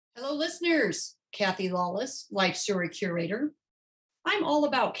Hello, listeners. Kathy Lawless, Life Story Curator. I'm all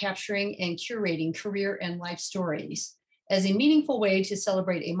about capturing and curating career and life stories as a meaningful way to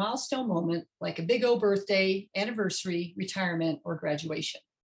celebrate a milestone moment like a big O birthday, anniversary, retirement, or graduation.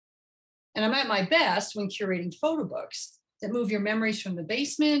 And I'm at my best when curating photo books that move your memories from the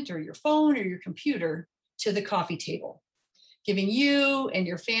basement or your phone or your computer to the coffee table, giving you and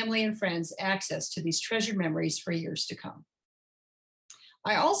your family and friends access to these treasured memories for years to come.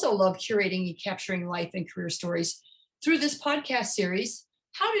 I also love curating and capturing life and career stories through this podcast series,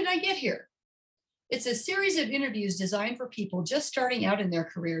 How Did I Get Here? It's a series of interviews designed for people just starting out in their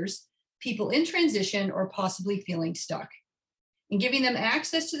careers, people in transition, or possibly feeling stuck, and giving them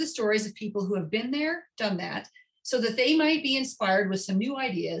access to the stories of people who have been there, done that, so that they might be inspired with some new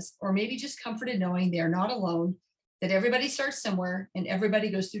ideas, or maybe just comforted knowing they are not alone, that everybody starts somewhere and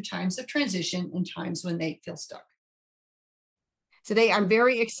everybody goes through times of transition and times when they feel stuck. Today, I'm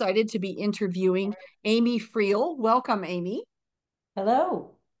very excited to be interviewing Amy Friel. Welcome, Amy.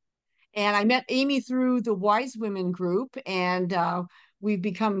 Hello. And I met Amy through the Wise Women group, and we've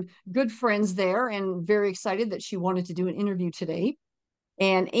become good friends there, and very excited that she wanted to do an interview today.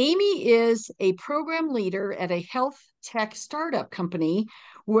 And Amy is a program leader at a health tech startup company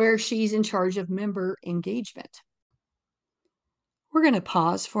where she's in charge of member engagement. We're going to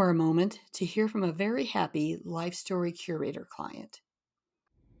pause for a moment to hear from a very happy Life Story Curator client.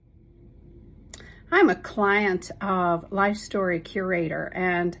 I'm a client of Life Story Curator,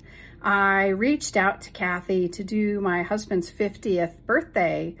 and I reached out to Kathy to do my husband's 50th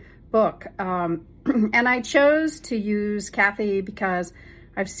birthday book. And I chose to use Kathy because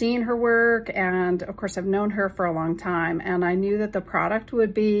I've seen her work, and of course I've known her for a long time, and I knew that the product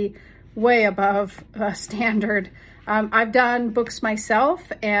would be way above standard. I've done books myself,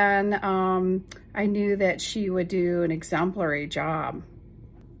 and I knew that she would do an exemplary job.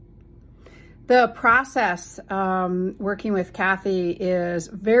 The process working with Kathy is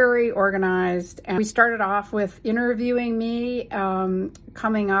very organized, and we started off with interviewing me,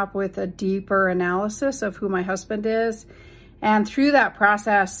 coming up with a deeper analysis of who my husband is. And through that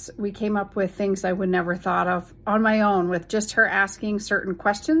process, we came up with things I would never thought of on my own with just her asking certain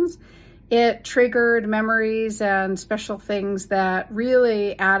questions. It triggered memories and special things that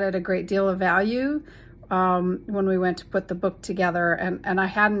really added a great deal of value when we went to put the book together. And I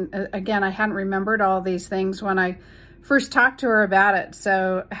hadn't remembered all these things when I first talked to her about it.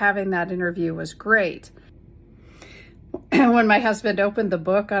 So having that interview was great. When my husband opened the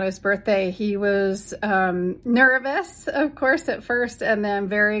book on his birthday, he was nervous, of course, at first, and then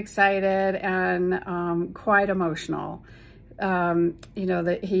very excited and quite emotional.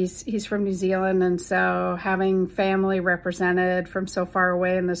 That he's from New Zealand, and so having family represented from so far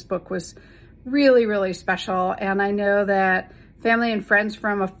away in this book was really, really special. And I know that family and friends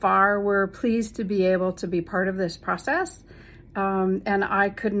from afar were pleased to be able to be part of this process. And I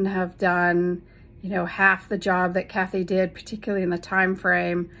couldn't have done, half the job that Kathy did, particularly in the time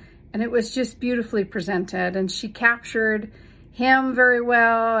frame. And it was just beautifully presented. And she captured him very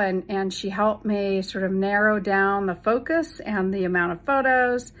well, and she helped me sort of narrow down the focus and the amount of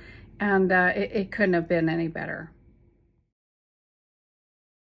photos, and it couldn't have been any better.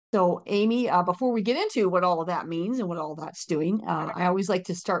 So, Amy, before we get into what all of that means and what all that's doing, I always like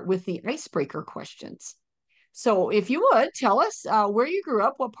to start with the icebreaker questions. So, if you would, tell us where you grew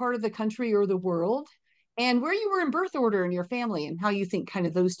up, what part of the country or the world, and where you were in birth order in your family, and how you think kind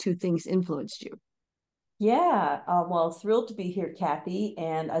of those two things influenced you. Yeah, well, thrilled to be here, Kathy.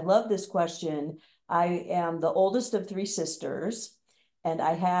 And I love this question. I am the oldest of three sisters, and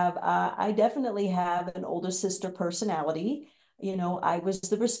I definitely have an older sister personality. I was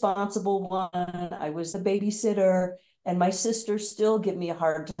the responsible one, I was the babysitter, and my sisters still give me a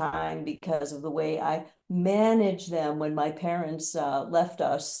hard time because of the way I managed them when my parents left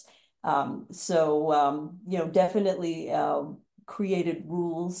us. Definitely created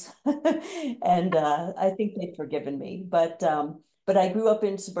rules, and I think they've forgiven me. But I grew up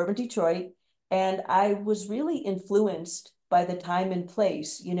in suburban Detroit, and I was really influenced by the time and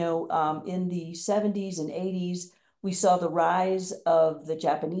place. In the 70s and 80s, we saw the rise of the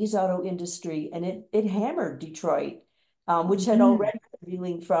Japanese auto industry, and it hammered Detroit, which had already been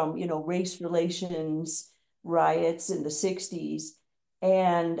reeling from race relations riots in the 60s.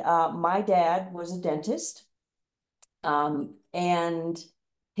 And my dad was a dentist. And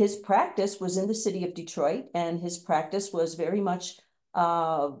his practice was in the city of Detroit, and his practice was very much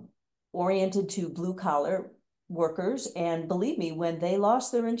oriented to blue collar workers. And believe me, when they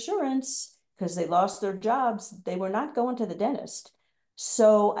lost their insurance because they lost their jobs, they were not going to the dentist.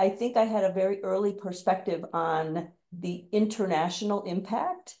 So I think I had a very early perspective on the international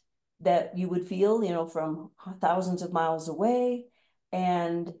impact that you would feel, from thousands of miles away.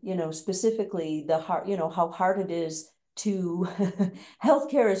 And, specifically the hard, how hard it is to,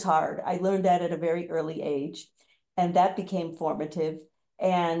 healthcare is hard. I learned that at a very early age, and that became formative.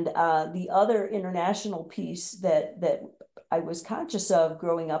 And the other international piece that I was conscious of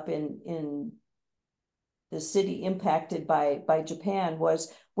growing up in the city impacted by Japan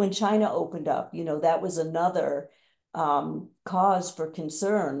was when China opened up. That was another cause for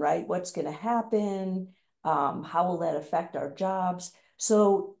concern, right? What's going to happen? How will that affect our jobs?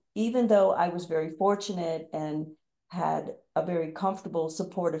 So even though I was very fortunate and had a very comfortable,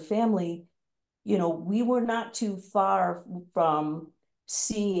 supportive family, we were not too far from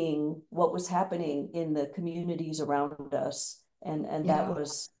seeing what was happening in the communities around us. And that Yeah.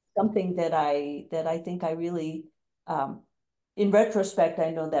 was something that I think I really, in retrospect,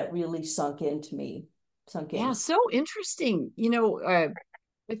 I know that really sunk Yeah, in. so interesting.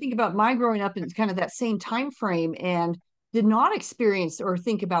 I think about my growing up in kind of that same time frame and did not experience or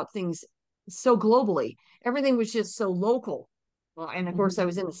think about things so globally. Everything was just so local. Well, and of course, I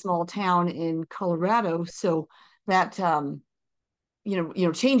was in a small town in Colorado, so that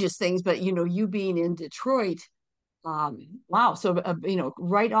changes things. But you being in Detroit, wow. So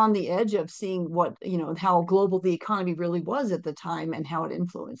right on the edge of seeing what how global the economy really was at the time and how it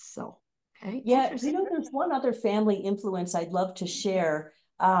influenced. So, okay, Yeah, interesting. there's one other family influence I'd love to share.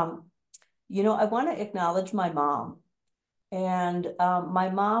 I want to acknowledge my mom. And my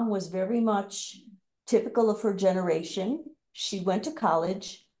mom was very much typical of her generation. She went to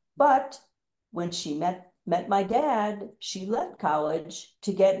college, but when she met my dad, she left college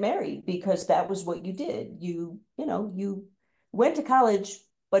to get married because that was what you did. You went to college,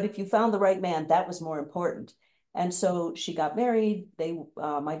 but if you found the right man, that was more important. And so she got married.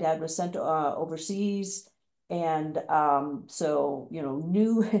 My dad was sent overseas, and so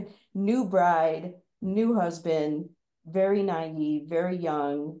new new bride, new husband, very naive, very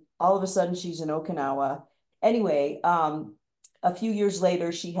young. All of a sudden, she's in Okinawa. Anyway, a few years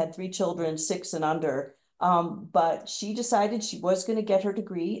later, she had 3 children, 6 and under. But she decided she was going to get her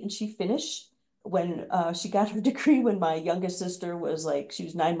degree, and she finished when she got her degree when my youngest sister was like, she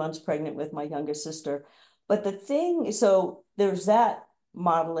was 9 months pregnant with my youngest sister. But so there's that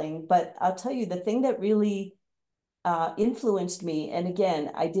modeling. But I'll tell you, the thing that really influenced me. And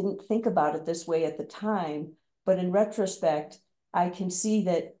again, I didn't think about it this way at the time, but in retrospect, I can see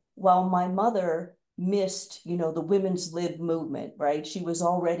that while my mother missed, the women's lib movement, right? She was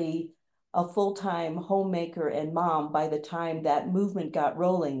already a full-time homemaker and mom by the time that movement got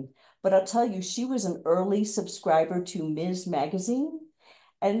rolling. But I'll tell you, she was an early subscriber to Ms. Magazine,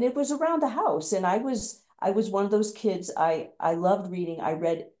 and it was around the house. And I was one of those kids. I loved reading. I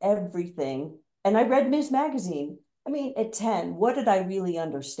read everything, and I read Ms. Magazine. I mean, at 10, what did I really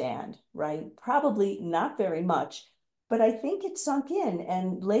understand, right? Probably not very much, but I think it sunk in.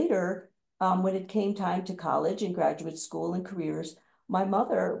 And later, when it came time to college and graduate school and careers, my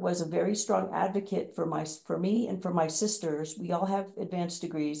mother was a very strong advocate for me and for my sisters. We all have advanced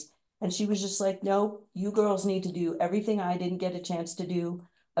degrees. And she was just like, no, you girls need to do everything I didn't get a chance to do.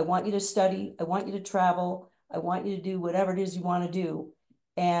 I want you to study. I want you to travel. I want you to do whatever it is you want to do.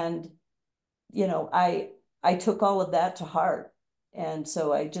 And, I took all of that to heart. And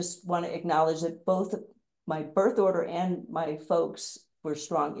so I just want to acknowledge that both my birth order and my folks were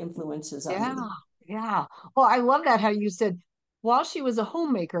strong influences on Yeah, me. yeah. Well, I love that how you said while she was a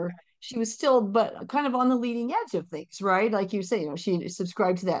homemaker, she was still but kind of on the leading edge of things, right? Like you say, she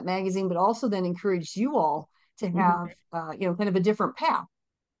subscribed to that magazine, but also then encouraged you all to have Mhm. kind of a different path.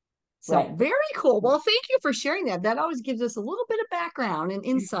 So Right. very cool. Well, thank you for sharing that. That always gives us a little bit of background and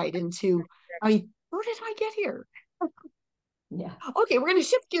insight into, where did I get here? Yeah. Okay, we're going to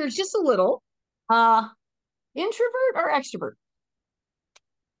shift gears just a little. Uh, Introvert or extrovert?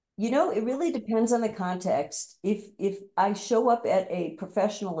 It really depends on the context. If I show up at a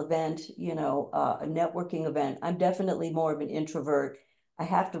professional event, a networking event, I'm definitely more of an introvert. I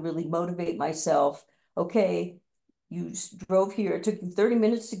have to really motivate myself. Okay, you drove here. It took you 30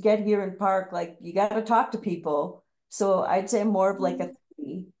 minutes to get here and park. Like, you got to talk to people. So I'd say I'm more of like a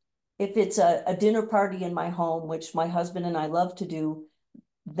 3. If it's a dinner party in my home, which my husband and I love to do,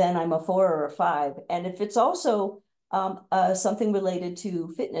 then I'm a 4 or a 5. And if it's also something related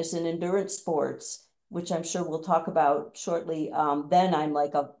to fitness and endurance sports, which I'm sure we'll talk about shortly, then I'm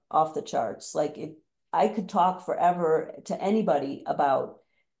like off the charts. Like, if I could talk forever to anybody about,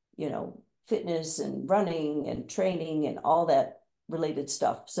 fitness and running and training and all that related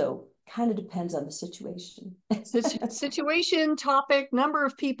stuff. So kind of depends on the situation. Situation, topic, number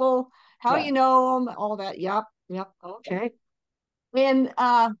of people, how Yeah. you know them, all that. Yep, yep. Okay. And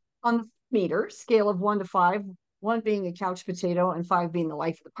On the meter scale of 1 to 5, 1 being a couch potato and 5 being the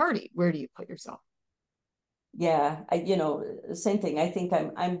life of the party, where do you put yourself? Yeah, same thing. I think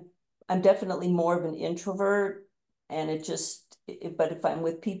I'm definitely more of an introvert, and but if I'm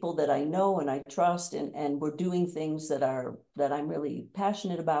with people that I know and I trust, and we're doing things that I'm really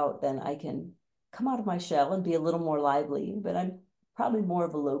passionate about, then I can come out of my shell and be a little more lively. But I'm probably more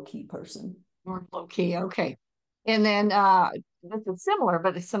of a low key person. More low key, okay. And then this is similar,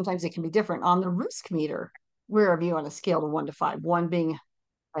 but sometimes it can be different. On the risk meter, where are you on a scale of 1 to 5? 1 being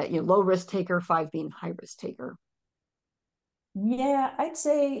low risk taker, 5 being high risk taker. Yeah, I'd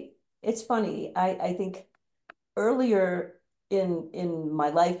say it's funny. I think earlier in my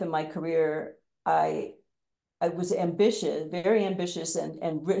life and my career, I was ambitious, very ambitious,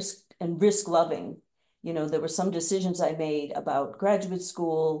 and risk loving. There were some decisions I made about graduate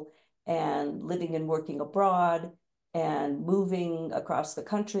school and living and working abroad and moving across the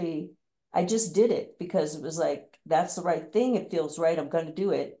country. I just did it because it was like, that's the right thing. It feels right. I'm going to do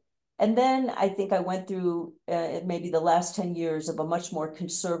it. And then I think I went through maybe the last 10 years of a much more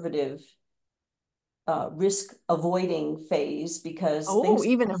conservative risk avoiding phase because Oh,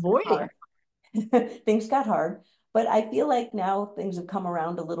 even avoiding. things got hard. But I feel like now things have come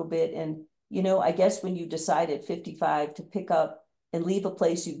around a little bit. And, I guess when you decide at 55 to pick up and leave a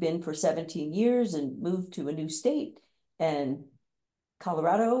place you've been for 17 years and move to a new state and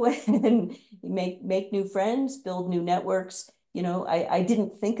Colorado and make new friends, build new networks, I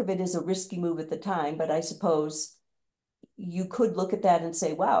didn't think of it as a risky move at the time, but I suppose you could look at that and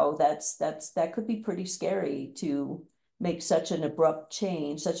say, wow, that could be pretty scary to make such an abrupt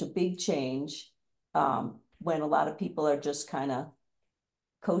change, such a big change, when a lot of people are just kind of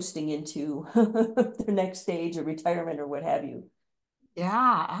coasting into their next stage of retirement or what have you.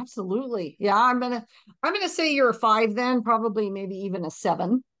 Yeah, absolutely. Yeah, I'm gonna say you're a 5 then, probably maybe even a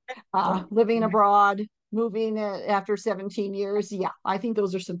 7. Oh, Living abroad, moving after 17 years. Yeah, I think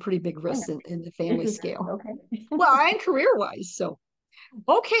those are some pretty big risks in the family interesting. scale. Okay. Well, and career wise. So,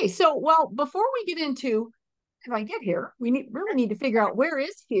 okay. So, well, before we get into if I get here, really need to figure out where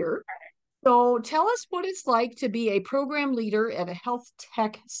is here. So, tell us what it's like to be a program leader at a health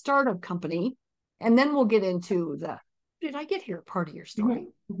tech startup company, and then we'll get into the did I get here part of your story.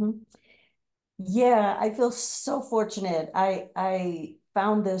 Mm-hmm. Yeah, I feel so fortunate. I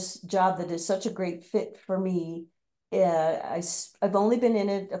found this job that is such a great fit for me. I've only been in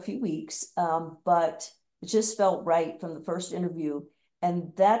it a few weeks, but it just felt right from the first interview,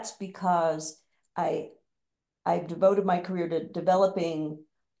 and that's because I I've devoted my career to developing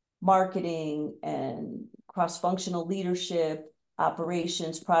marketing and cross-functional leadership,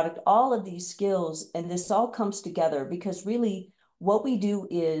 operations, product, all of these skills. And this all comes together because really what we do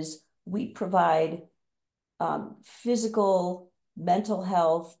is we provide physical, mental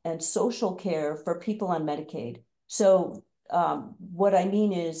health, and social care for people on Medicaid. So what I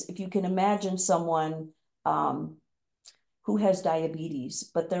mean is if you can imagine someone um, who has diabetes,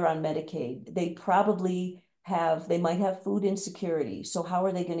 but they're on Medicaid, they might have food insecurity. So how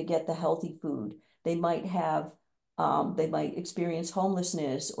are they going to get the healthy food? They might experience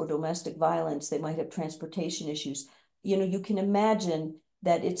homelessness or domestic violence. They might have transportation issues. You can imagine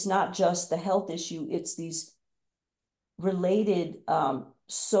that it's not just the health issue, it's these related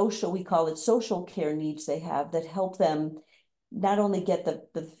we call it social care needs they have that help them not only get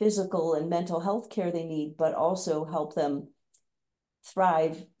the physical and mental health care they need, but also help them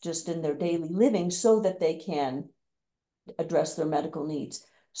thrive just in their daily living so that they can address their medical needs.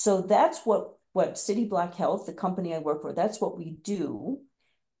 So that's what City Block Health, the company I work for, that's what we do.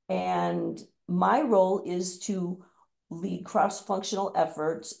 And my role is to lead cross-functional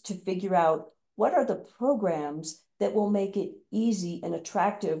efforts to figure out what are the programs that will make it easy and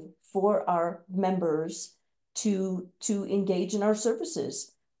attractive for our members to engage in our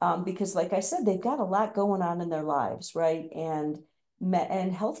services. Because like I said, they've got a lot going on in their lives, right? And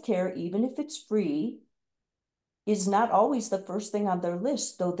healthcare, even if it's free, is not always the first thing on their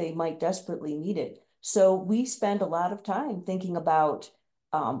list, though they might desperately need it. So we spend a lot of time thinking about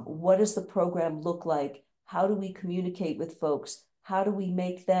what does the program look like? How do we communicate with folks? How do we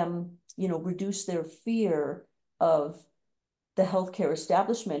make them, reduce their fear of the healthcare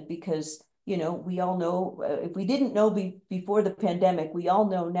establishment? Because, we all know, if we didn't know before the pandemic, we all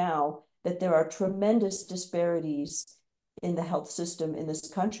know now that there are tremendous disparities in the health system in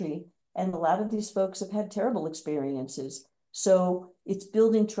this country. And a lot of these folks have had terrible experiences. So it's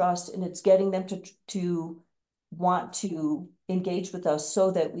building trust and it's getting them to want to engage with us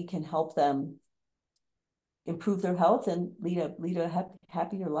so that we can help them improve their health and lead a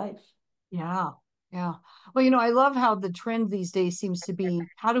happier life. Yeah. Yeah. Well, I love how the trend these days seems to be,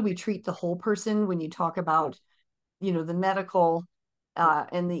 how do we treat the whole person when you talk about, the medical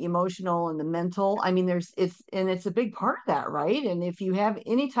and the emotional and the mental. I mean, it's a big part of that, right? And if you have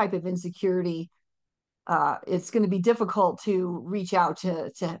any type of insecurity, it's going to be difficult to reach out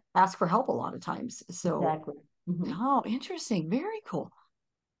to ask for help a lot of times. So, Exactly. Hmm. oh, interesting. Very cool.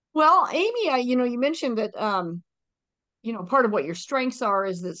 Well, Amy, you mentioned that part of what your strengths are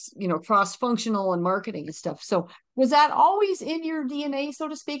is this, cross-functional and marketing and stuff. So was that always in your DNA, so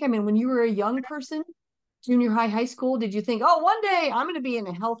to speak? I mean, when you were a young person, junior high, high school, did you think, oh, one day I'm going to be in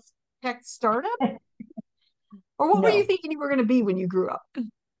a health tech startup? Or what were you No, thinking you were going to be when you grew up?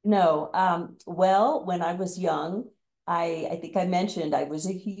 no. Well, when I was young, I think I mentioned I was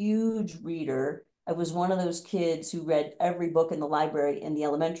a huge reader. I was one of those kids who read every book in the library in the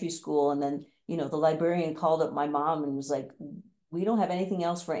elementary school. And then, the librarian called up my mom and was like, we don't have anything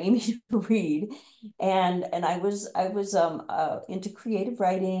else for Amy to read. And I was into creative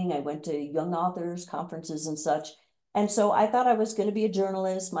writing. I went to young authors conferences and such. And so I thought I was going to be a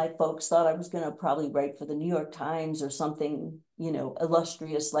journalist. My folks thought I was going to probably write for the New York Times or something,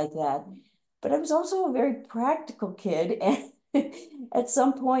 illustrious like that. But I was also a very practical kid. And at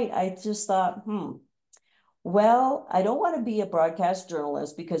some point, I just thought, well, I don't want to be a broadcast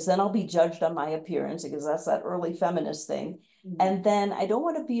journalist because then I'll be judged on my appearance because that's that early feminist thing. And then I don't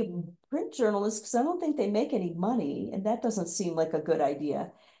want to be a print journalist because I don't think they make any money. And that doesn't seem like a good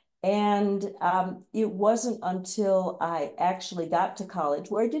idea. And it wasn't until I actually got to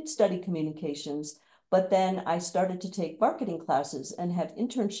college where I did study communications, but then I started to take marketing classes and have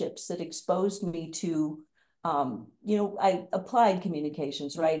internships that exposed me to, I applied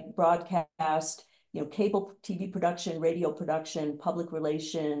communications, right? Broadcast, cable TV production, radio production, public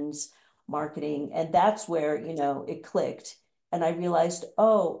relations, marketing. And that's where, it clicked. And I realized,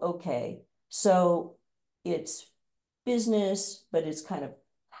 oh, okay, so it's business, but it's kind of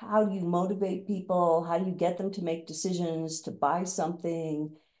how do you motivate people? How do you get them to make decisions to buy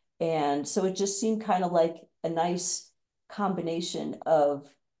something? And so it just seemed kind of like a nice combination of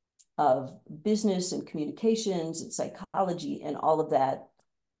business and communications and psychology and all of that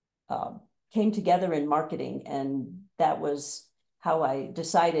um, came together in marketing. And that was how I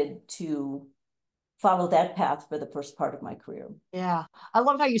decided to follow that path for the first part of my career. Yeah. I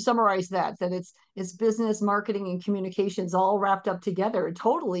love how you summarize that it's business, marketing, and communications all wrapped up together. It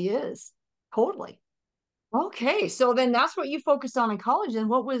totally is. Totally. Okay. So then that's what you focused on in college. And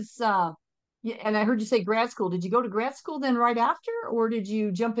what was yeah, and I heard you say grad school. Did you go to grad school then right after, or did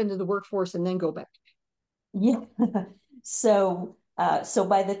you jump into the workforce and then go back? Yeah. So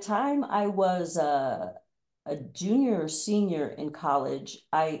by the time I was a junior or senior in college,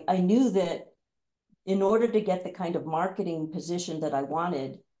 I knew that in order to get the kind of marketing position that I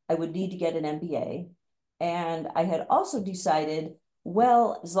wanted, I would need to get an MBA. And I had also decided,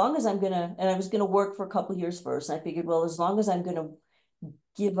 well, as long as I'm gonna, and I was gonna work for a couple of years first, and I figured, well, as long as I'm gonna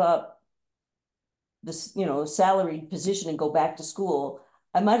give up this, salaried position and go back to school,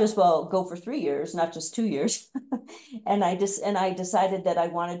 I might as well go for 3 years, not just 2 years. And I decided that I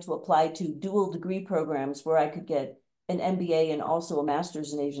wanted to apply to dual degree programs where I could get an MBA and also a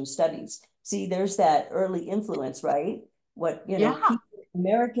master's in Asian studies. See, there's that early influence, right? What, Yeah. people,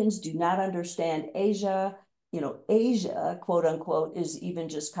 Americans do not understand Asia. Asia, quote unquote, is even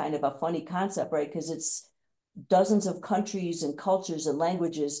just kind of a funny concept, right? Because it's dozens of countries and cultures and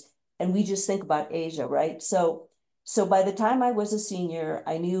languages, and we just think about Asia, right? So by the time I was a senior,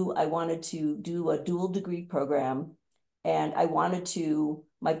 I knew I wanted to do a dual degree program, and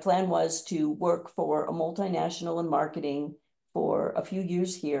my plan was to work for a multinational in marketing for a few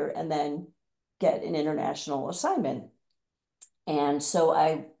years here and then get an international assignment. And so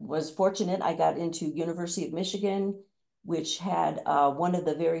I was fortunate. I got into University of Michigan, which had one of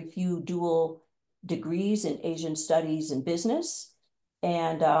the very few dual degrees in Asian studies and business.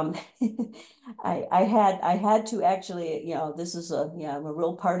 And I had to actually, this is I'm a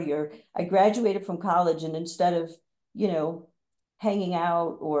real partier. I graduated from college, and instead of, you know, hanging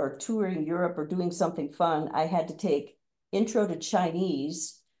out or touring Europe or doing something fun, I had to take Intro to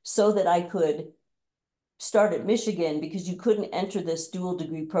Chinese so that I could start at Michigan because you couldn't enter this dual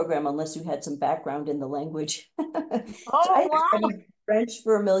degree program unless you had some background in the language. So I Oh, had wow. studied French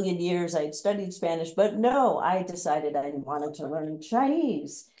for a million years. I had studied Spanish, but no, I decided I wanted to learn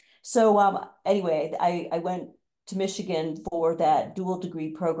Chinese. So anyway, I went to Michigan for that dual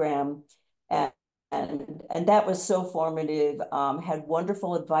degree program, and and that was so formative. Had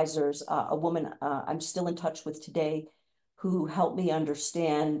wonderful advisors. A woman I'm still in touch with today, who helped me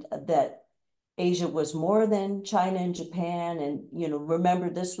understand that Asia was more than China and Japan. And, you know, remember,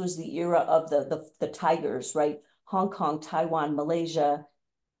 this was the era of the tigers, right? Hong Kong, Taiwan, Malaysia,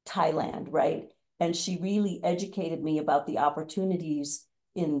 Thailand, right? And she really educated me about the opportunities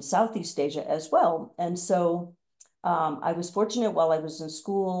in Southeast Asia as well. And so I was fortunate while I was in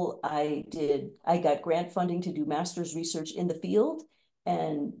school, I got grant funding to do master's research in the field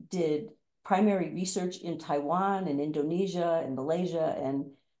and did primary research in Taiwan and Indonesia and Malaysia and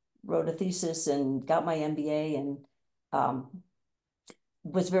wrote a thesis and got my MBA and um,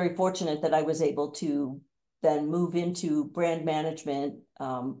 was very fortunate that I was able to then move into brand management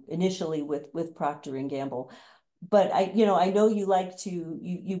initially with Procter and Gamble. But I know you like to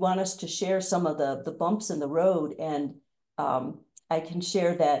you want us to share some of the bumps in the road, and I can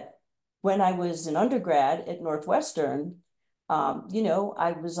share that when I was an undergrad at Northwestern,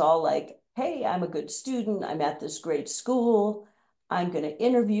 I was all like, "Hey, I'm a good student. I'm at this great school. I'm going to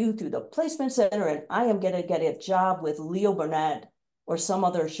interview through the placement center, and I am going to get a job with Leo Burnett or some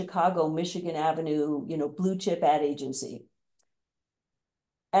other Chicago, Michigan Avenue, blue chip ad agency."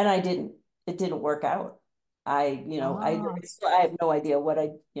 And I didn't. It didn't work out. Ah, I have no idea what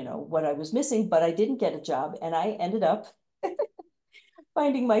I was missing, but I didn't get a job, and I ended up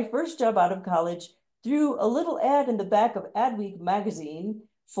finding my first job out of college through a little ad in the back of Adweek magazine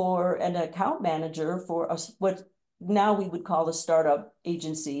for an account manager for what now we would call a startup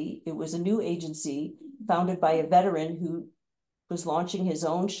agency. It was a new agency founded by a veteran who was launching his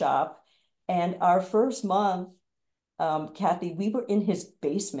own shop. And our first month, Kathy, we were in his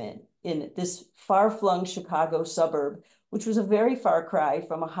basement in this far-flung Chicago suburb, which was a very far cry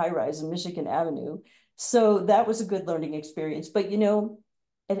from a high-rise in Michigan Avenue. So that was a good learning experience. But,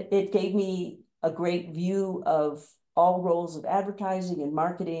 it gave me a great view of all roles of advertising and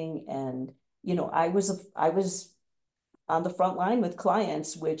marketing. And, I was on the front line with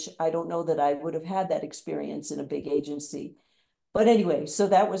clients, which I don't know that I would have had that experience in a big agency. But anyway, so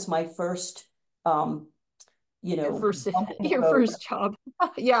that was my first, um, your first bump in the your road. first job.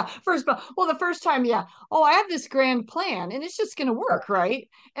 Yeah, well, the first time, yeah. Oh, I have this grand plan and it's just going to work, right?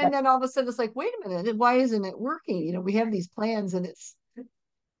 And then all of a sudden it's like, wait a minute, why isn't it working? We have these plans and it's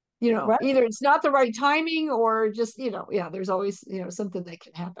Right, either it's not the right timing or just, yeah, there's always, something that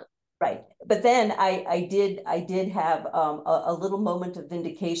can happen. right. But then I did have a little moment of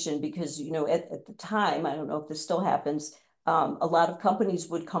vindication because, at the time, I don't know if this still happens, a lot of companies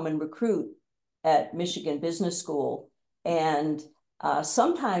would come and recruit at Michigan Business School. And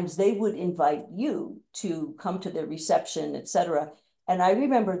sometimes they would invite you to come to their reception, et cetera. And I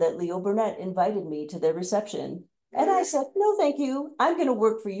remember that Leo Burnett invited me to their reception. And I said, no, thank you. I'm going to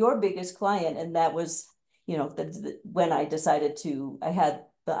work for your biggest client. And that was, when I decided I had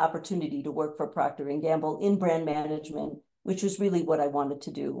the opportunity to work for Procter and Gamble in brand management, which was really what I wanted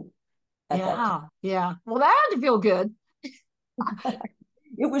to do at that time. Yeah, yeah. Well, that had to feel good.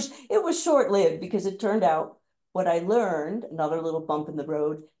 It was short-lived because it turned out what I learned, another little bump in the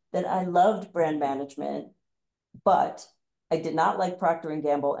road, that I loved brand management, but I did not like Procter and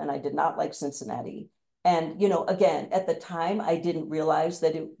Gamble and I did not like Cincinnati. And again, at the time, I didn't realize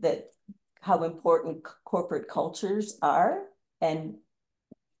that how important corporate cultures are and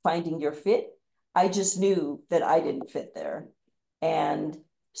finding your fit. I just knew that I didn't fit there. And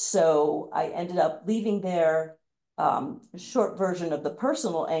so I ended up leaving there. Short version of the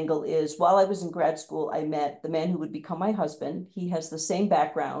personal angle is while I was in grad school, I met the man who would become my husband. He has the same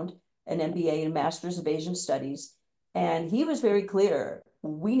background, an MBA and Master's of Asian Studies. And he was very clear,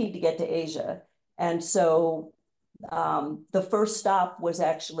 we need to get to Asia. And so the first stop was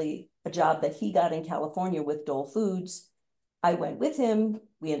actually a job that he got in California with Dole Foods. I went with him.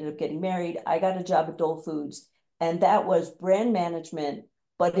 We ended up getting married. I got a job at Dole Foods, and that was brand management,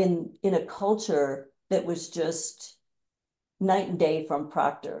 but in a culture that was just night and day from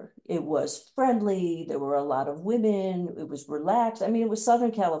Procter. It was friendly. There were a lot of women. It was relaxed. I mean, it was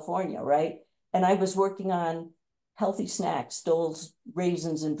Southern California, right? And I was working on healthy snacks, Dole's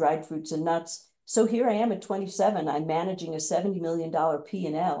raisins and dried fruits and nuts. So here I am at 27. I'm managing a $70 million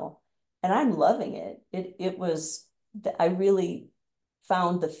P&L, and I'm loving it. It was, I really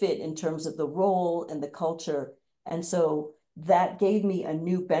found the fit in terms of the role and the culture. And so that gave me a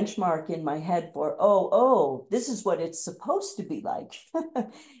new benchmark in my head for, oh, this is what it's supposed to be like.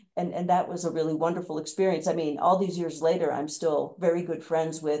 And that was a really wonderful experience. I mean, all these years later, I'm still very good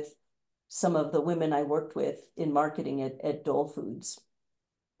friends with some of the women I worked with in marketing at Dole Foods.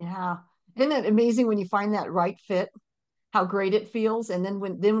 Yeah. Isn't it amazing when you find that right fit, how great it feels? And then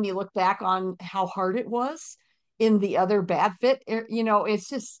when you look back on how hard it was in the other bad fit, it's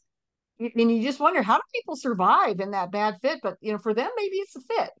just and you just wonder, how do people survive in that bad fit? But for them, maybe it's a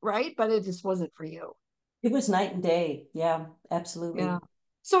fit, right? But it just wasn't for you. It was night and day. Yeah, Yeah. absolutely.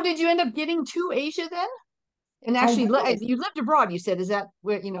 So did you end up getting to Asia then? And I actually, did. you lived abroad, you said. Is that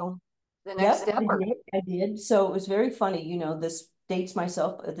where, the next Yep, step? I Or did. I did. So it was very funny. This dates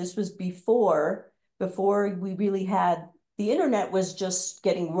myself. This was before we really had the internet was just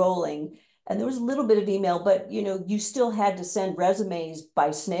getting rolling, and there was a little bit of email, but you still had to send resumes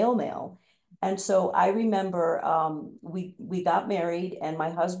by snail mail. And so I remember we got married, and my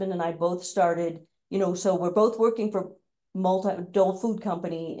husband and I both started. So we're both working for Dole Food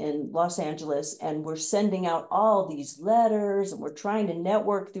Company in Los Angeles, and we're sending out all these letters, and we're trying to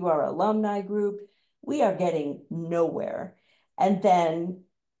network through our alumni group. We are getting nowhere. And then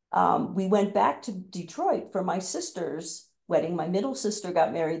we went back to Detroit for my sister's wedding. My middle sister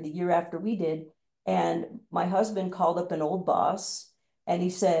got married the year after we did, and my husband called up an old boss, and he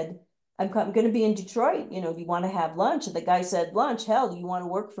said, I'm going to be in Detroit. Do you want to have lunch? And the guy said, lunch? Hell, do you want to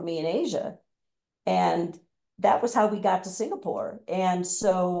work for me in Asia? And that was how we got to Singapore. And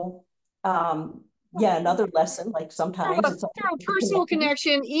so, yeah, another lesson, like sometimes it's all through a personal connecting.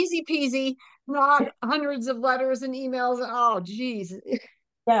 connection, easy peasy, not hundreds of letters and emails. Oh, geez.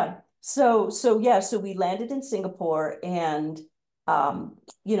 Yeah. So we landed in Singapore, and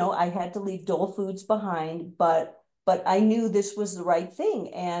I had to leave Dole Foods behind, but I knew this was the right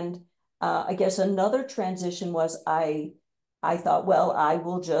thing. And I guess another transition was I thought, well, I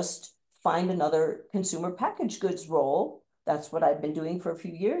will just find another consumer packaged goods role. That's what I've been doing for a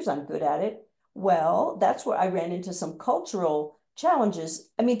few years. I'm good at it. Well, that's where I ran into some cultural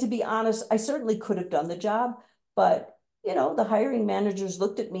challenges. I mean, to be honest, I certainly could have done the job, but the hiring managers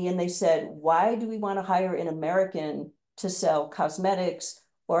looked at me and they said, why do we want to hire an American to sell cosmetics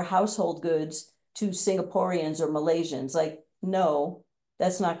or household goods to Singaporeans or Malaysians? Like, no,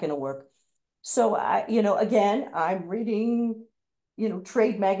 that's not going to work. So again, I'm reading,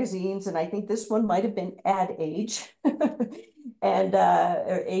 trade magazines, and I think this one might have been Ad Age and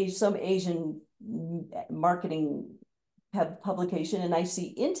or age, some Asian marketing publication, and I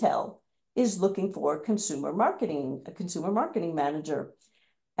see Intel is looking for a consumer marketing manager.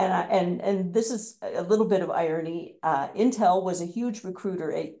 And this is a little bit of irony. Intel was a huge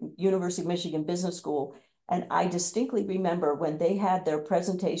recruiter at University of Michigan Business School. And I distinctly remember when they had their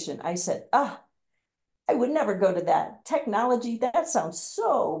presentation, I said, I would never go to that. Technology, that sounds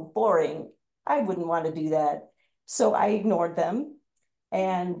so boring. I wouldn't want to do that. So I ignored them.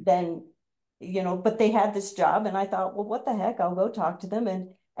 And then, but they had this job, and I thought, well, what the heck? I'll go talk to them. And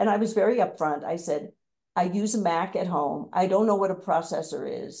I was very upfront. I said, I use a Mac at home. I don't know what a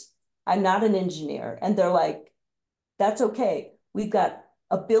processor is. I'm not an engineer. And they're like, that's okay. We've got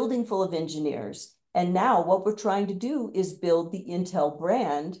a building full of engineers. And now what we're trying to do is build the Intel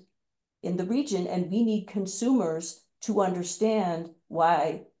brand in the region. And we need consumers to understand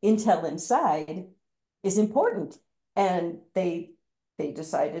why Intel Inside is important. And they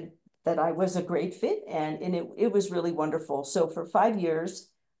decided that I was a great fit, and it was really wonderful. So for 5 years,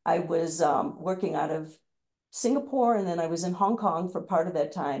 I was working out of Singapore, and then I was in Hong Kong for part of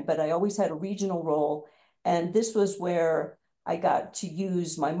that time, but I always had a regional role. And this was where I got to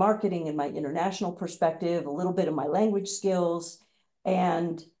use my marketing and my international perspective, a little bit of my language skills.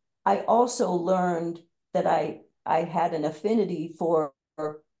 And I also learned that I had an affinity for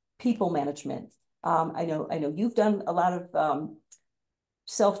people management. I know you've done a lot of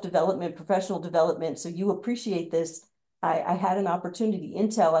self-development, professional development, so you appreciate this. I had an opportunity.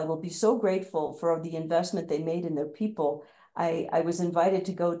 Intel, I will be so grateful for the investment they made in their people. I was invited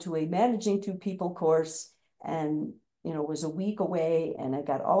to go to a managing through people course, and it was a week away, and I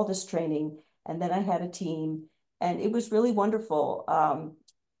got all this training, and then I had a team, and it was really wonderful.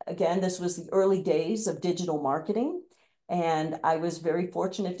 Again, this was the early days of digital marketing, and I was very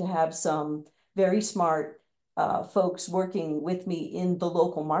fortunate to have some very smart folks working with me in the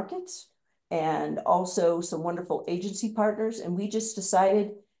local markets, and also some wonderful agency partners. And we just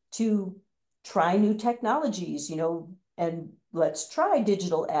decided to try new technologies, and let's try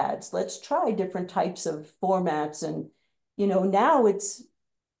digital ads. Let's try different types of formats. And, now it's,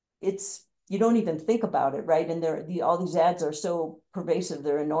 you don't even think about it, right? And all these ads are so pervasive,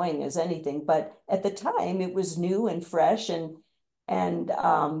 they're annoying as anything. But at the time, it was new and fresh, and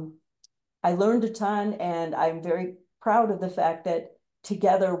I learned a ton, and I'm very proud of the fact that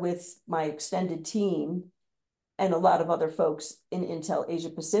together with my extended team and a lot of other folks in Intel Asia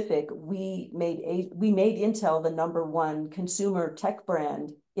Pacific, we made Intel the #1 consumer tech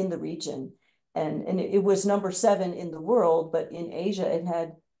brand in the region. And it was #7 in the world, but in Asia, it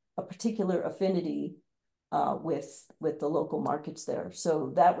had a particular affinity with the local markets there.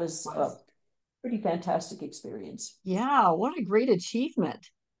 So that was a pretty fantastic experience. Yeah, what a great achievement.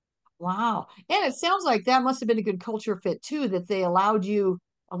 Wow. And it sounds like that must have been a good culture fit too, that they allowed you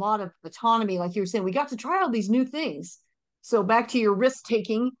a lot of autonomy. Like you were saying, we got to try all these new things. So back to your risk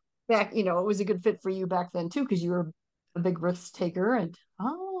taking, back, it was a good fit for you back then too, because you were a big risk taker. And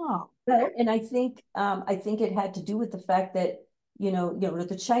oh, Well, and I think it had to do with the fact that,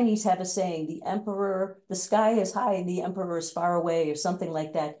 the Chinese have a saying, the sky is high and the emperor is far away, or something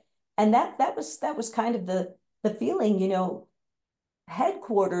like that. And that was kind of the feeling,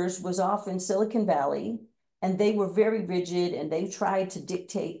 headquarters was off in Silicon Valley, and they were very rigid and they tried to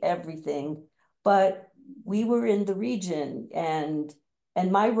dictate everything. But we were in the region, and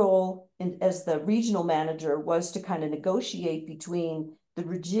my role as the regional manager was to kind of negotiate between the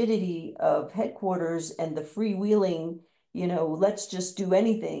rigidity of headquarters and the freewheeling, let's just do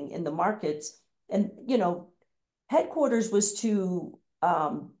anything in the markets. And, headquarters was too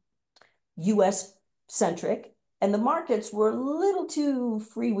US centric, and the markets were a little too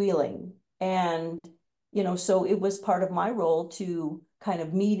freewheeling. And, so it was part of my role to kind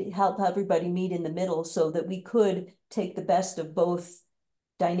of help everybody meet in the middle so that we could take the best of both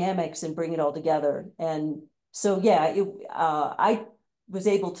dynamics and bring it all together. And so, yeah, I was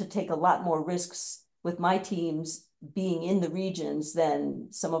able to take a lot more risks with my teams being in the regions than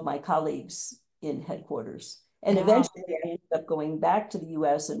some of my colleagues in headquarters. And yeah. eventually I ended up going back to the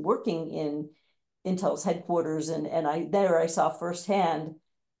US and working in Intel's headquarters. And I saw firsthand,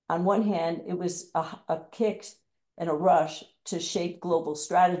 on one hand, it was a kick and a rush to shape global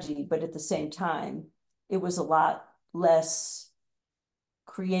strategy, but at the same time, it was a lot less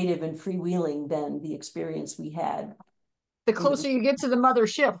creative and freewheeling than the experience we had. The closer you get to the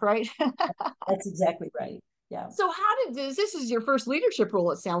mothership, right? That's exactly right. Yeah. So how this is your first leadership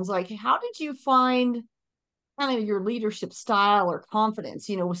role, it sounds like. How did you find kind of your leadership style or confidence?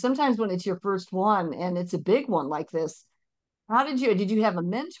 Sometimes when it's your first one and it's a big one like this, how did you have a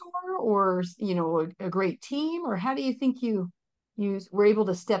mentor, or a great team, or how do you think you were able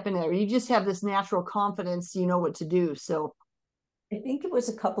to step in there? You just have this natural confidence, you know what to do. So I think it was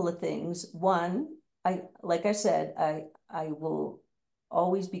a couple of things. One, like I said, I will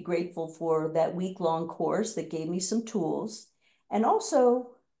always be grateful for that week-long course that gave me some tools. And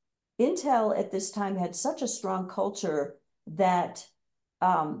also, Intel at this time had such a strong culture that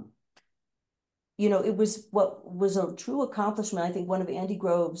it was what was a true accomplishment. I think one of Andy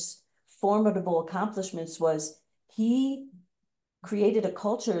Grove's formidable accomplishments was he created a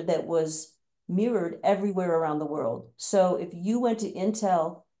culture that was mirrored everywhere around the world. So if you went to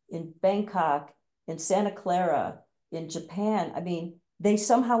Intel in Bangkok, in Santa Clara, in Japan, I mean, they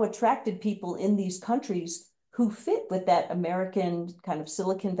somehow attracted people in these countries who fit with that American kind of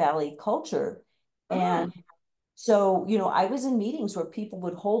Silicon Valley culture. And so, I was in meetings where people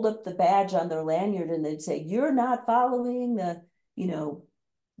would hold up the badge on their lanyard and they'd say, you're not following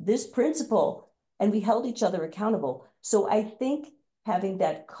this principle. And we held each other accountable. So I think having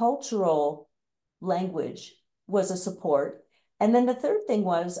that cultural language was a support. And then the third thing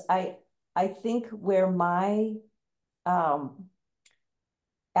was, I think where my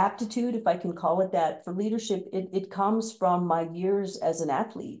aptitude, if I can call it that, for leadership, it comes from my years as an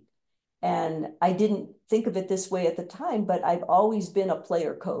athlete. And I didn't think of it this way at the time, but I've always been a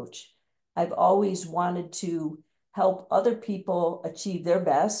player coach. I've always wanted to help other people achieve their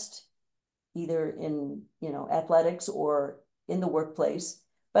best, either in, athletics or in the workplace.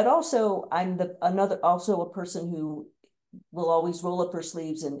 But also I'm also a person who will always roll up her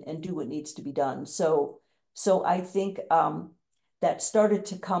sleeves and do what needs to be done. So I think that started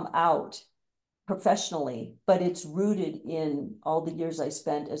to come out professionally, but it's rooted in all the years I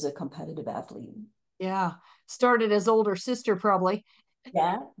spent as a competitive athlete. yeah, started as older sister probably,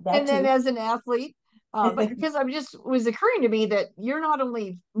 Yeah, that and then too. as an athlete. But because I'm just was occurring to me that you're not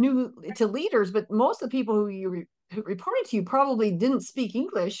only new to leaders, but most of the people who reported to you probably didn't speak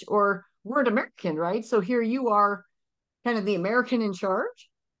English or weren't American, right? So here you are, kind of the American in charge.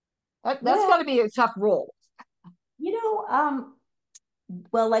 That's got Well, to be a tough role. you know, um,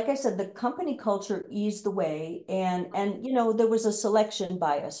 well, like I said, the company culture eased the way, and there was a selection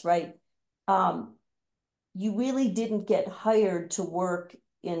bias, right? Um, you really didn't get hired to work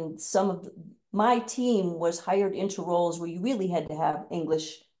in my team was hired into roles where you really had to have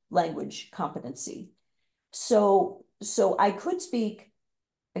English language competency. So I could speak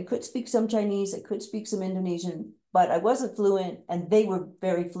some Chinese, I could speak some Indonesian, but I wasn't fluent, and they were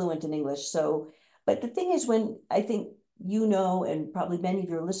very fluent in English. So, but the thing is, when I think and probably many of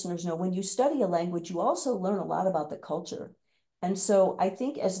your listeners know, when you study a language, you also learn a lot about the culture. And so I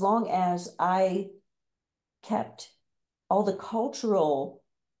think as long as I kept all the cultural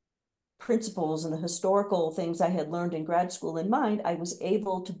principles and the historical things I had learned in grad school in mind, I was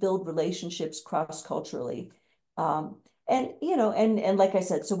able to build relationships cross-culturally. And, you know, and like I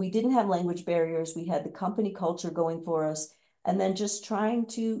said, so we didn't have language barriers. We had the company culture going for us. And then just trying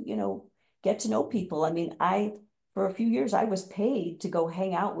to, you know, get to know people. I mean, for a few years, I was paid to go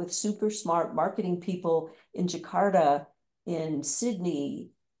hang out with super smart marketing people in Jakarta, in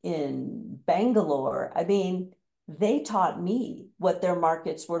Sydney, in Bangalore. I mean, they taught me what their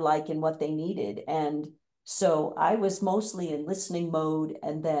markets were like and what they needed. And so I was mostly in listening mode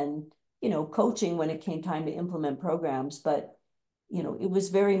and then, you know, coaching when it came time to implement programs. But, you know, it was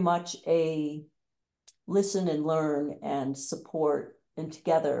very much a listen and learn and support, and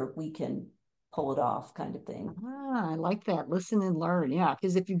together we can pull it off kind of thing. I like that. Listen and learn. Yeah.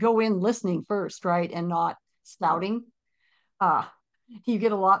 Because if you go in listening first, right, and not spouting, uh, you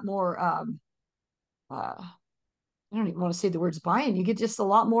get a lot more I don't even want to say the words buy-in. You get just a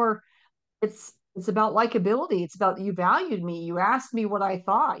lot more. It's about likability. It's about you valued me. You asked me what I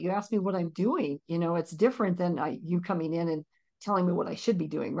thought. You asked me what I'm doing. You know, it's different than you coming in and telling me what I should be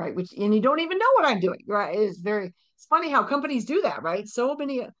doing, right? Which and you don't even know what I'm doing, right? It's funny how companies do that, right? So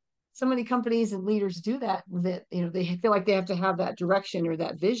many companies and leaders do that, that you know they feel like they have to have that direction or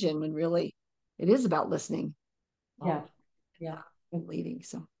that vision when really it is about listening. Yeah. um, Yeah. and leading.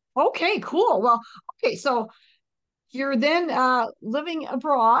 So okay, cool. Well, okay, so you're then living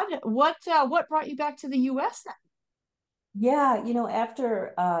abroad. What brought you back to the U.S. then? Yeah, you know,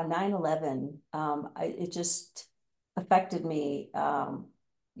 after 9/11, it just affected me.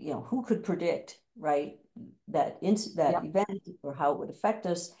 You know, who could predict, right, that Yeah, event or how it would affect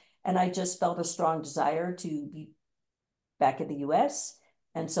us? And I just felt a strong desire to be back in the US.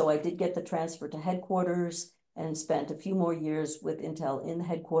 And so I did get the transfer to headquarters and spent a few more years with Intel in the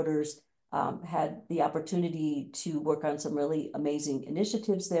headquarters. Had the opportunity to work on some really amazing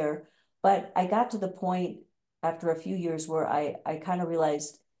initiatives there. But I got to the point after a few years where I kind of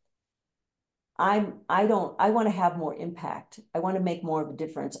realized I want to have more impact. I want to make more of a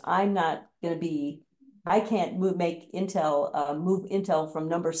difference. I'm not going to be, I can't make Intel, move Intel from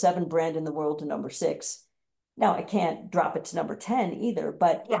number 7 brand in the world to number 6. Now I can't drop it to number 10 either,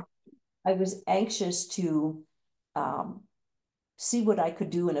 but yeah. I was anxious to um, see what I could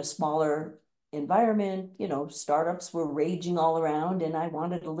do in a smaller environment. You know, startups were raging all around and I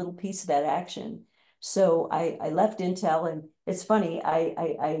wanted a little piece of that action. So I left Intel, and it's funny,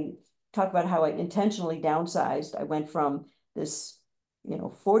 I talk about how I intentionally downsized. I went from this, you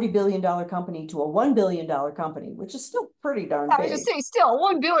know, $40 billion company to a $1 billion company, which is still pretty darn I was just big. saying, still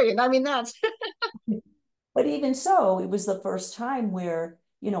 1 billion. I mean, that's But even so, it was the first time where,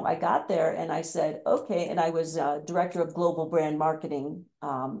 you know, I got there and I said, okay, and I was director of global brand marketing.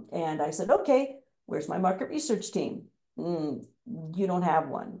 And I said, okay, where's my market research team? You don't have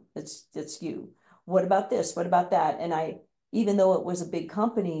one. It's you. What about this? What about that? And even though it was a big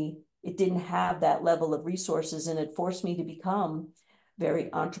company, it didn't have that level of resources, and it forced me to become very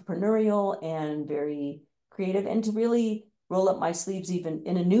entrepreneurial and very creative, and to really roll up my sleeves even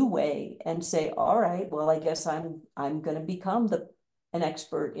in a new way and say, all right, well, I guess I'm going to become an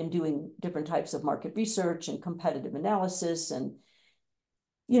expert in doing different types of market research and competitive analysis, and,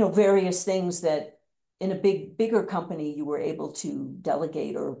 you know, various things that in a bigger company you were able to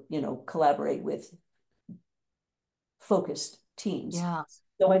delegate or, you know, collaborate with focused teams. yeah.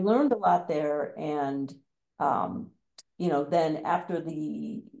 So I learned a lot there. And, um, you know, then after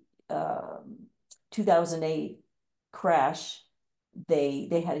the 2008 crash,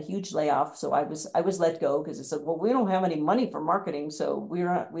 they had a huge layoff. So I was let go because they said, well, we don't have any money for marketing, so we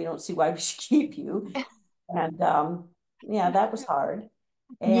don't see why we should keep you. And yeah, that was hard.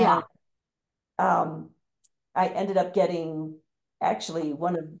 Yeah. And um, I ended up getting actually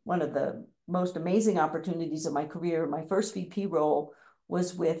one of the most amazing opportunities of my career. My first VP role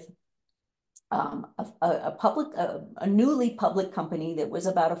was with a newly public company that was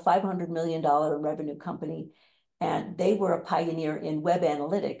about a $500 million revenue company, and they were a pioneer in web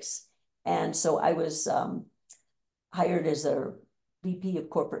analytics. And so I was hired as a VP of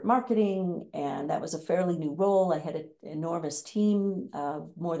corporate marketing, and that was a fairly new role. I had an enormous team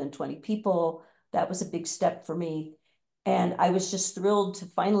of more than 20 people. That was a big step for me. And I was just thrilled to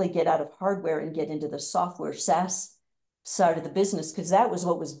finally get out of hardware and get into the software SaaS side of the business, because that was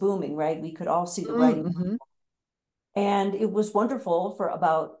what was booming, right? We could all see the writing. Mm-hmm. And it was wonderful for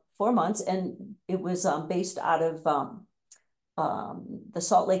about 4 months. And it was based out of the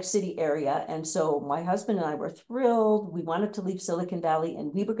Salt Lake City area. And so my husband and I were thrilled. We wanted to leave Silicon Valley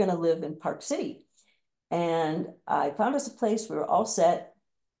and we were going to live in Park City. And I found us a place. We were all set.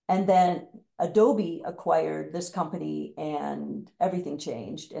 And then Adobe acquired this company and everything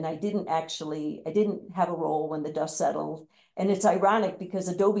changed. And I didn't have a role when the dust settled. And it's ironic because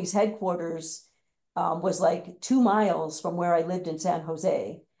Adobe's headquarters was like 2 miles from where I lived in San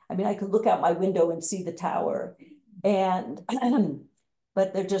Jose. I mean, I could look out my window and see the tower. And,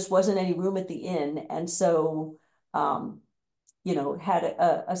 but there just wasn't any room at the inn. And so, had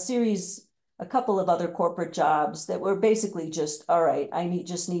a couple of other corporate jobs that were basically just, all right,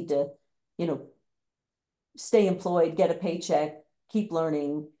 just need to, stay employed, get a paycheck, keep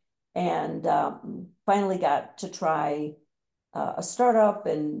learning. And finally got to try a startup,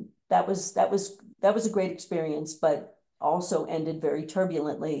 and that was a great experience, but also ended very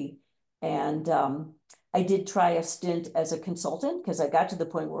turbulently. And I did try a stint as a consultant because I got to the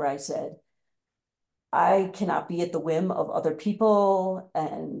point where I said, I cannot be at the whim of other people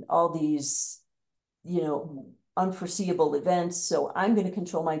and all these, unforeseeable events. So I'm going to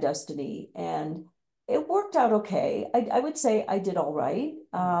control my destiny. And it worked out okay. I would say I did all right.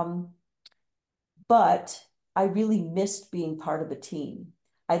 But I really missed being part of a team.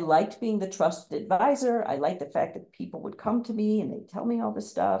 I liked being the trusted advisor. I liked the fact that people would come to me and they'd tell me all this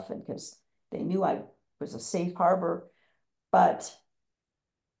stuff, and because they knew I was a safe harbor. But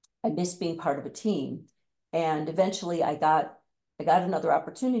I missed being part of a team. And eventually I got another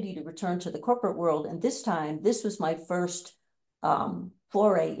opportunity to return to the corporate world. And this time, this was my first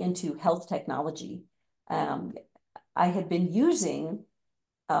foray into health technology. I had been using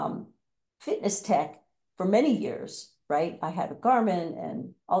fitness tech for many years, right? I had a Garmin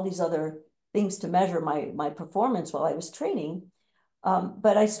and all these other things to measure my performance while I was training.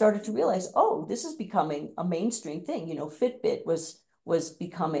 But I started to realize, oh, this is becoming a mainstream thing. Fitbit was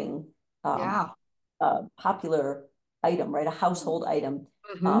becoming a popular item, right? A household item.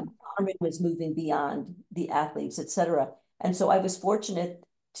 Garmin was moving beyond the athletes, et cetera. And so I was fortunate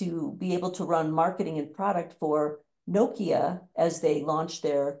to be able to run marketing and product for Nokia as they launched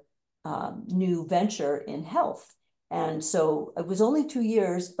their new venture in health. And so it was only 2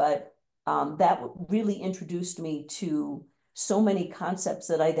 years, but that really introduced me to so many concepts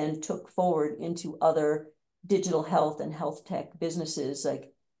that I then took forward into other digital health and health tech businesses,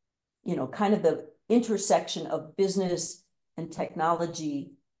 like, kind of the intersection of business and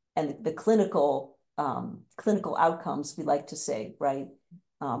technology and the clinical outcomes, we like to say, right?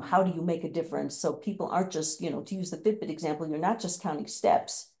 How do you make a difference? So people aren't just, to use the Fitbit example, you're not just counting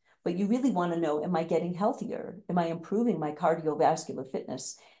steps, but you really want to know, am I getting healthier? Am I improving my cardiovascular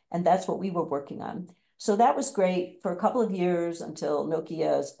fitness? And that's what we were working on. So that was great for a couple of years until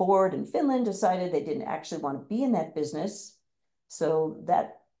Nokia's board in Finland decided they didn't actually want to be in that business. So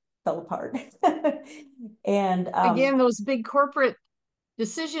that fell apart. And again, those big corporate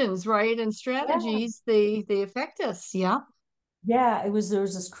decisions, right, and yeah. strategies, they affect us. Yeah. Yeah, there was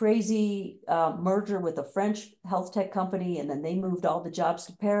this crazy merger with a French health tech company, and then they moved all the jobs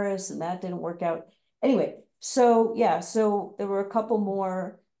to Paris, and that didn't work out. Anyway, so yeah, so there were a couple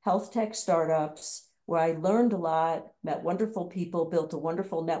more health tech startups where I learned a lot, met wonderful people, built a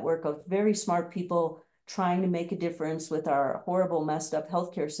wonderful network of very smart people trying to make a difference with our horrible, messed up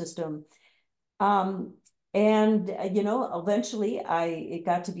healthcare system. And eventually it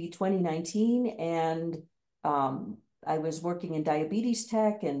got to be 2019, and I was working in diabetes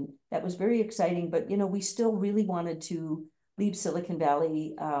tech, and that was very exciting. But we still really wanted to leave Silicon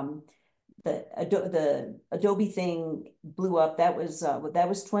Valley. The Adobe thing blew up. That was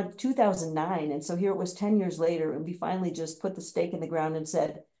 2009, and so here it was 10 years later, and we finally just put the stake in the ground and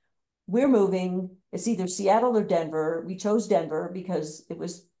said, we're moving. It's either Seattle or Denver. We chose Denver because it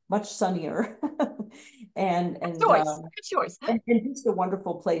was much sunnier. Good choice. And just a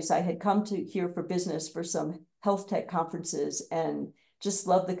wonderful place. I had come to here for business for some health tech conferences and just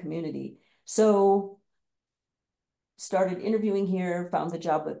loved the community. So started interviewing here, found the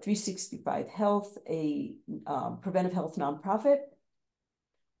job at 365 Health, a preventive health nonprofit,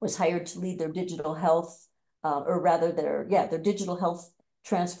 was hired to lead their digital health, or rather their digital health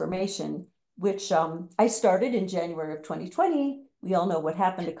transformation, which I started in January of 2020. We all know what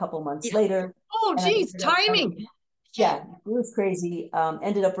happened a couple months later. Oh, geez, timing. Yeah, it was crazy.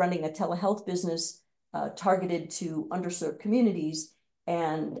 Ended up running a telehealth business targeted to underserved communities.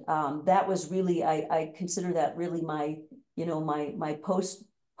 And that was really, I consider that really my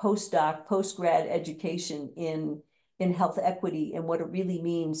postdoc, post-grad education in health equity and what it really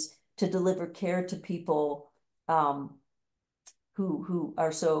means to deliver care to people who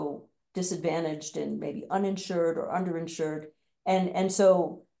are so disadvantaged and maybe uninsured or underinsured. And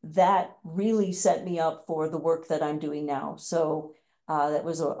so that really set me up for the work that I'm doing now. So that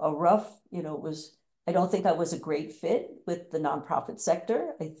was a rough, it was I don't think I was a great fit with the nonprofit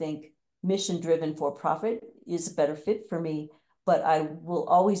sector. I think mission-driven for-profit is a better fit for me, but I will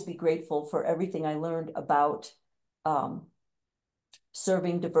always be grateful for everything I learned about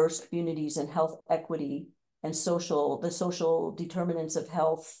serving diverse communities and health equity and the social determinants of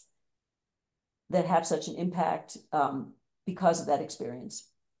health that have such an impact because of that experience.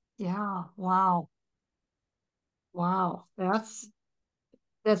 Yeah. Wow. Wow. That's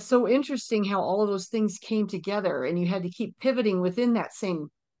so interesting how all of those things came together and you had to keep pivoting within that same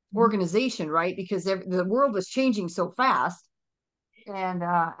organization, right? Because the world was changing so fast. And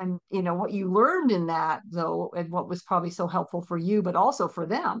you know what you learned in that though, and what was probably so helpful for you, but also for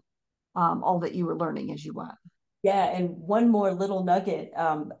them, all that you were learning as you went. Yeah, and one more little nugget.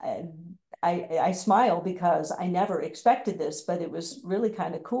 I smile because I never expected this, but it was really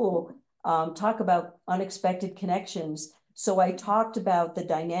kind of cool. Talk about unexpected connections. So I talked about the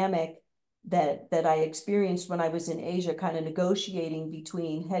dynamic that I experienced when I was in Asia, kind of negotiating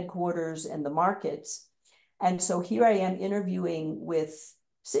between headquarters and the markets. And so here I am interviewing with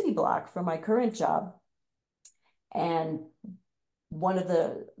City Block for my current job. And one of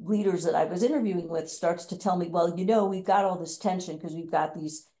the leaders that I was interviewing with starts to tell me, well, you know, we've got all this tension because we've got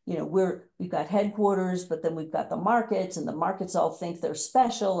these, you know, we've got headquarters, but then we've got the markets, and the markets all think they're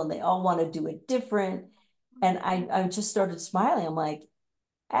special and they all want to do it different. And I just started smiling. I'm like,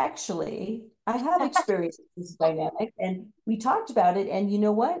 actually, I have experienced this dynamic, and we talked about it. And you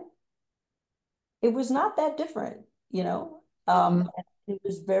know what? It was not that different, you know. It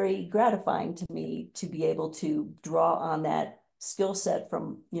was very gratifying to me to be able to draw on that skill set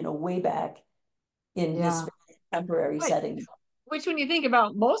from, you know, way back in this Yeah. temporary Right. setting. Which, when you think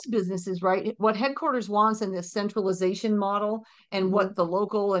about most businesses, right, what headquarters wants in this centralization model and Mhm. what the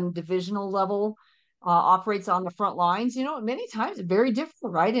local and divisional level operates on the front lines, you know, many times very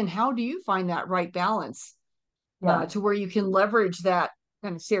different, right? And how do you find that right balance Yeah. to where you can leverage that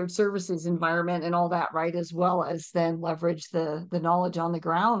kind of shared services environment and all that, right, as well as then leverage the knowledge on the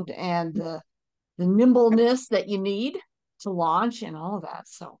ground and the nimbleness that you need to launch and all of that.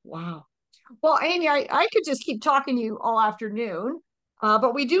 So, wow. Well, Amy, I could just keep talking to you all afternoon,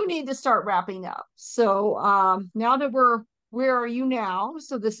 but we do need to start wrapping up. So now that where are you now?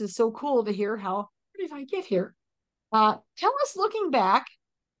 So this is so cool to hear how, where did I get here? Tell us, looking back,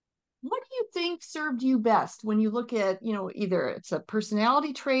 what do you think served you best when you look at, you know, either it's a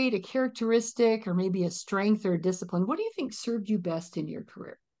personality trait, a characteristic, or maybe a strength or a discipline? What do you think served you best in your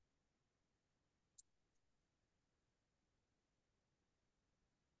career?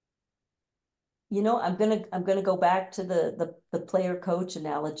 You know, I'm gonna go back to the player coach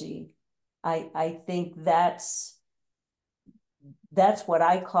analogy. I think that's what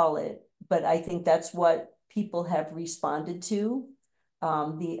I call it, but I think that's what people have responded to.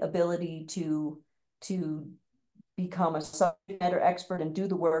 The ability to become a subject matter expert and do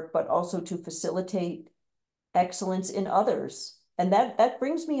the work, but also to facilitate excellence in others. And that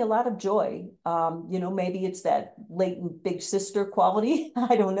brings me a lot of joy. You know, maybe it's that latent big sister quality.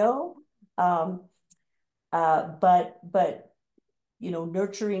 I don't know. Um, but you know,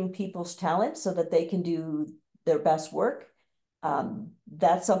 nurturing people's talent so that they can do their best work.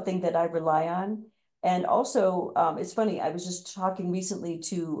 That's something that I rely on. And also, it's funny, I was just talking recently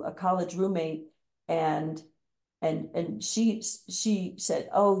to a college roommate, and she said,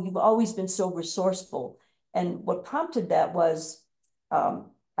 "Oh, you've always been so resourceful." And what prompted that was,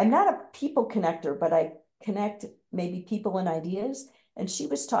 I'm not a people connector, but I connect maybe people and ideas. And she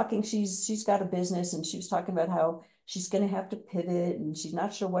was talking, she's got a business, and she was talking about how she's going to have to pivot and she's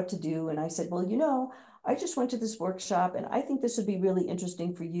not sure what to do. And I said, well, you know, I just went to this workshop and I think this would be really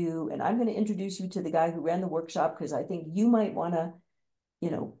interesting for you. And I'm going to introduce you to the guy who ran the workshop because I think you might want to, you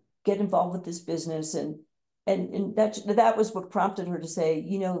know, get involved with this business. And that was what prompted her to say,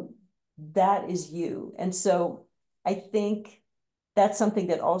 you know, that is you. And so I think that's something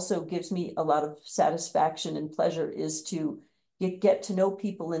that also gives me a lot of satisfaction and pleasure, is to get to know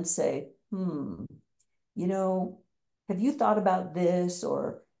people and say, you know, have you thought about this,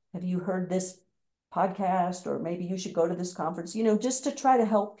 or have you heard this podcast, or maybe you should go to this conference, you know, just to try to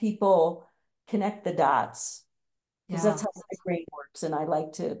help people connect the dots, because Yeah. that's how my brain works. And I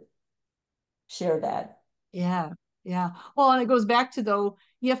like to share that. Yeah, yeah. Well, and it goes back to, though,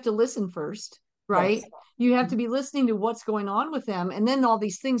 you have to listen first, Yes. right? You have to be listening to what's going on with them, and then all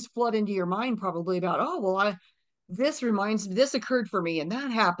these things flood into your mind probably about, oh, well, this reminds me, this occurred for me, and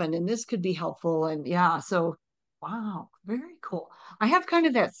that happened, and this could be helpful, and yeah. So, wow, very cool. I have kind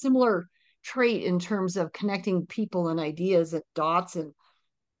of that similar trait in terms of connecting people and ideas and dots, and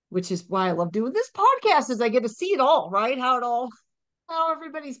which is why I love doing this podcast, is I get to see it all, right? How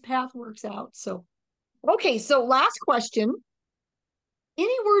everybody's path works out. So. Okay, so last question.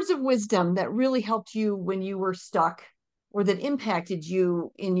 Any words of wisdom that really helped you when you were stuck or that impacted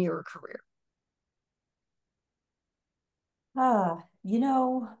you in your career? Ah,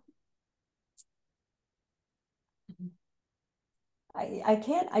 I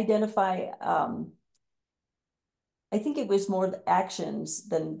can't identify. I think it was more the actions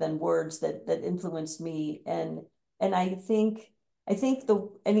than words that influenced me, and I think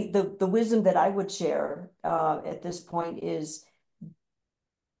the wisdom that I would share at this point is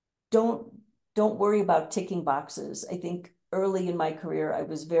don't don't worry about ticking boxes. I think early in my career I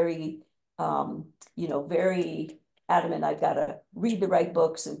was very adamant. I've got to read the right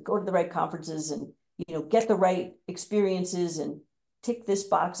books and go to the right conferences and get the right experiences and tick this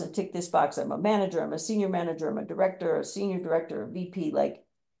box and tick this box. I'm a manager, I'm a senior manager, I'm a director, a senior director, a VP, like,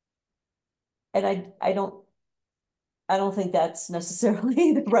 and I don't think that's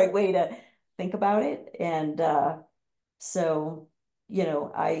necessarily the right way to think about it. And so,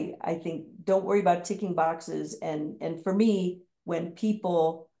 I think don't worry about ticking boxes. And for me, when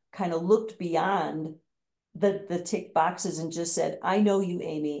people kind of looked beyond the tick boxes and just said, I know you,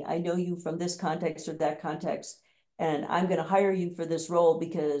 Amy, I know you from this context or that context, and I'm going to hire you for this role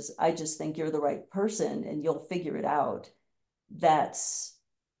because I just think you're the right person and you'll figure it out. That's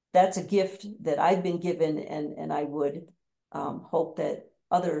that's a gift that I've been given, and I would hope that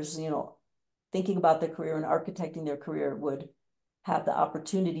others, thinking about their career and architecting their career, would have the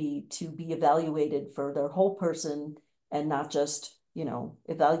opportunity to be evaluated for their whole person and not just,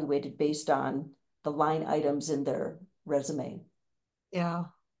 evaluated based on the line items in their resume. Yeah,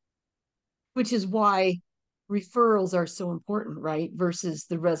 which is why referrals are so important, right? Versus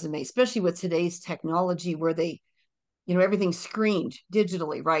the resume, especially with today's technology where everything's screened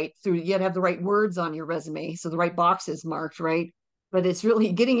digitally, right? Through you got to have the right words on your resume, so the right box is marked, right? But it's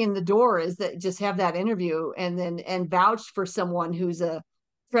really getting in the door is that just have that interview and vouch for someone who's a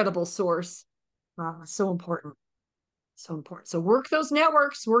credible source. So important, so important. So work those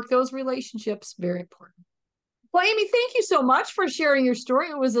networks, work those relationships, very important. Well, Amy, thank you so much for sharing your story.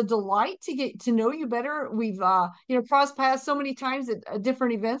 It was a delight to get to know you better. We've crossed paths so many times at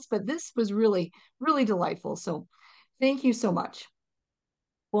different events, but this was really, really delightful. So thank you so much.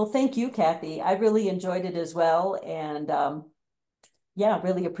 Well, thank you, Kathy. I really enjoyed it as well. And yeah,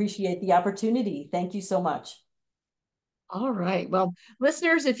 really appreciate the opportunity. Thank you so much. All right. Well,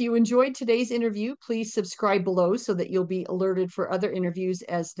 listeners, if you enjoyed today's interview, please subscribe below so that you'll be alerted for other interviews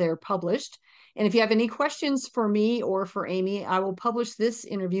as they're published. And if you have any questions for me or for Amy, I will publish this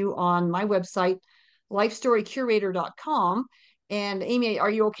interview on my website, lifestorycurator.com. And Amy,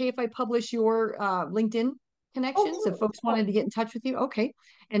 are you okay if I publish your LinkedIn connections if Oh, folks wanted to get in touch with you? Okay.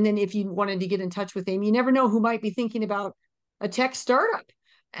 And then if you wanted to get in touch with Amy, you never know who might be thinking about a tech startup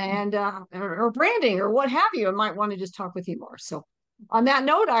and or branding or what have you. I might want to just talk with you more. So on that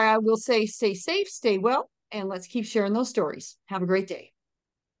note, I will say stay safe, stay well, and let's keep sharing those stories. Have a great day.